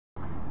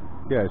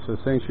Yeah, so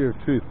Sanctuary of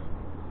Truth.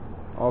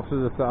 After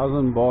the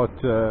 1,000 baht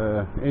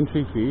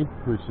entry fee,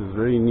 which is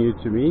very new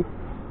to me,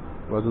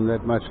 wasn't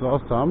that much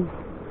last time,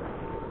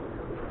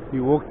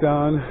 you walk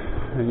down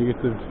and you get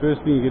the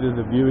first thing you get is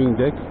the viewing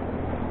deck,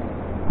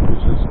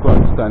 which is quite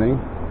stunning.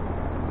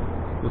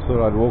 Just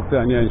thought I'd walk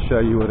down here and show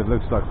you what it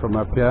looks like from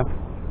up here.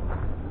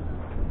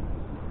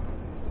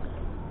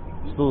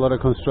 Still a lot of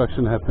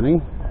construction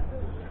happening,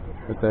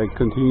 but they're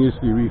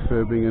continuously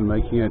refurbing and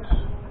making it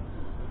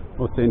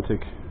authentic.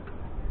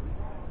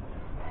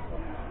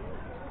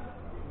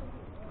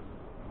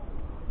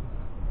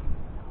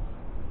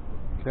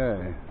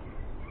 Okay,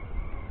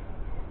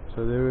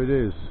 so there it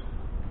is.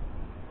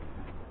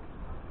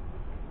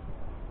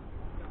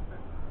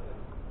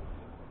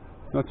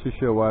 Not too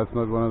sure why it's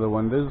not one of the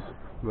wonders,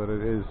 but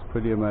it is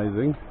pretty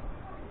amazing.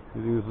 I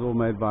think this is all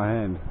made by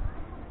hand.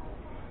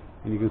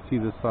 And you can see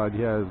this side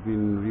here has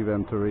been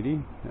revamped already.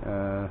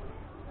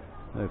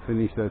 They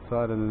finished that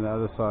side, and then the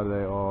other side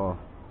they are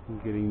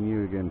getting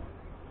new again.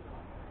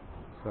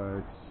 So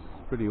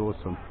it's pretty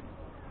awesome.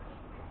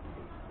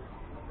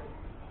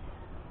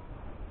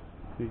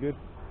 You good?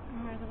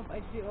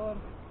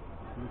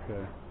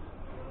 Okay.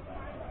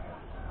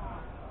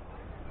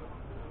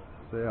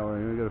 So yeah, we're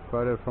going to get a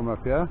photo from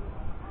up here.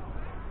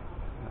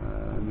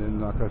 And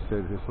then, like I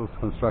said, there's also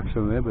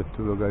construction there, but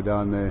we'll go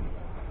down there.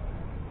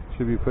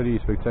 Should be pretty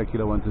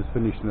spectacular once it's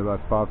finished in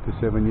about 5 to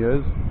 7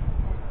 years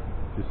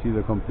to see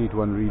the complete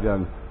one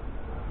redone.